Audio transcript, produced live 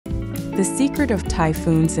The secret of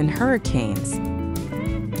typhoons and hurricanes.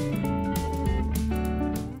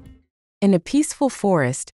 In a peaceful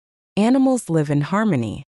forest, animals live in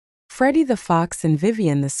harmony. Freddy the fox and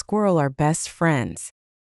Vivian the squirrel are best friends.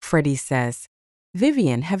 Freddy says,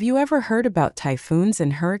 "Vivian, have you ever heard about typhoons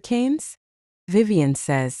and hurricanes?" Vivian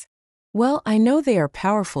says, "Well, I know they are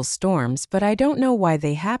powerful storms, but I don't know why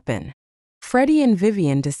they happen." Freddy and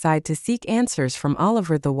Vivian decide to seek answers from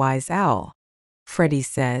Oliver the wise owl. Freddy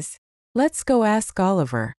says, "Let's go ask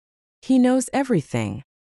Oliver. He knows everything."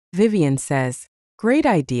 Vivian says, "Great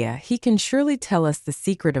idea, he can surely tell us the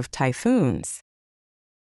secret of typhoons."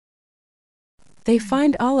 They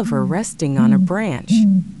find Oliver resting on a branch.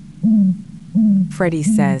 Freddy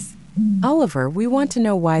says, "Oliver, we want to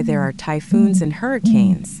know why there are typhoons and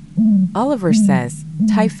hurricanes." Oliver says,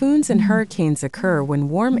 "Typhoons and hurricanes occur when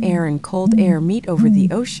warm air and cold air meet over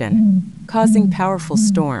the ocean, causing powerful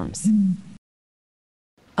storms."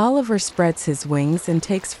 Oliver spreads his wings and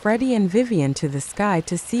takes Freddy and Vivian to the sky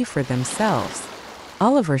to see for themselves.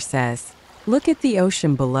 Oliver says, "Look at the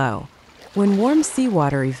ocean below. When warm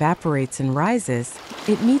seawater evaporates and rises,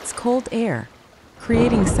 it meets cold air,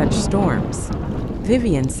 creating such storms."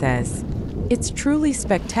 Vivian says, "It's truly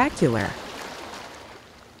spectacular."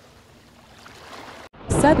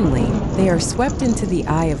 Suddenly, they are swept into the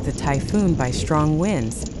eye of the typhoon by strong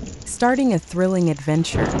winds, starting a thrilling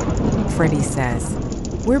adventure. Freddy says,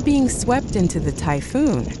 "We're being swept into the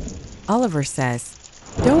typhoon." Oliver says,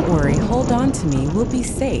 "Don't worry, hold on to me, we'll be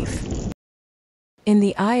safe." In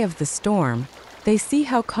the eye of the storm, they see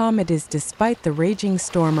how calm it is despite the raging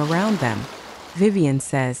storm around them. Vivian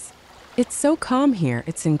says, "It's so calm here,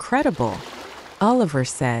 it's incredible." Oliver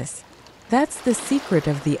says, "That's the secret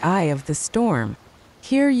of the eye of the storm.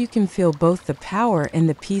 Here you can feel both the power and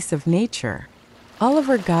the peace of nature."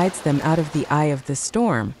 Oliver guides them out of the eye of the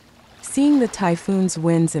storm, seeing the typhoon's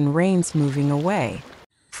winds and rains moving away.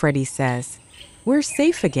 Freddy says, "We're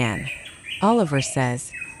safe again." Oliver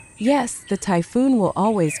says, "Yes, the typhoon will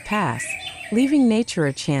always pass, leaving nature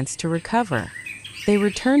a chance to recover." They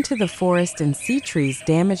return to the forest and see trees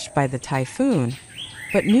damaged by the typhoon,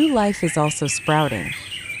 but new life is also sprouting.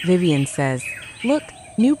 Vivian says, "Look,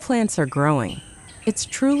 new plants are growing. It's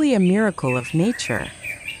truly a miracle of nature."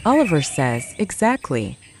 Oliver says,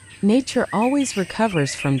 "Exactly. Nature always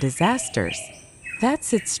recovers from disasters.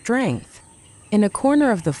 That's its strength." In a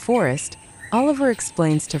corner of the forest, Oliver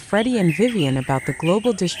explains to Freddy and Vivian about the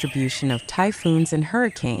global distribution of typhoons and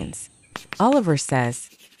hurricanes. Oliver says,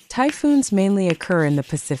 "Typhoons mainly occur in the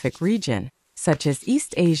Pacific region, such as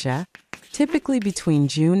East Asia, typically between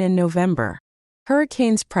June and November.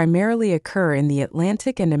 Hurricanes primarily occur in the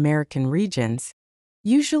Atlantic and American regions,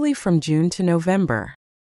 usually from June to November."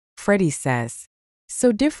 Freddy says,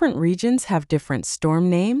 "So different regions have different storm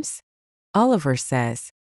names?" Oliver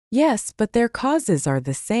says, "Yes, but their causes are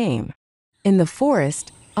the same." In the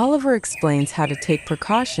forest, Oliver explains how to take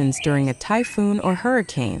precautions during a typhoon or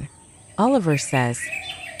hurricane. Oliver says,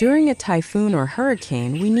 "During a typhoon or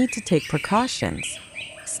hurricane, we need to take precautions.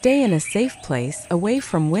 Stay in a safe place, away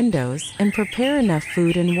from windows, and prepare enough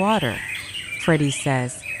food and water." Freddy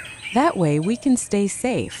says, "That way we can stay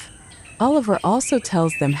safe." Oliver also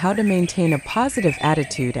tells them how to maintain a positive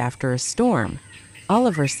attitude after a storm.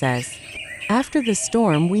 Oliver says, "After the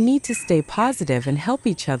storm, we need to stay positive and help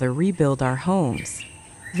each other rebuild our homes."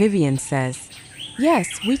 Vivian says, "Yes,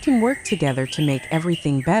 we can work together to make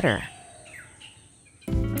everything better."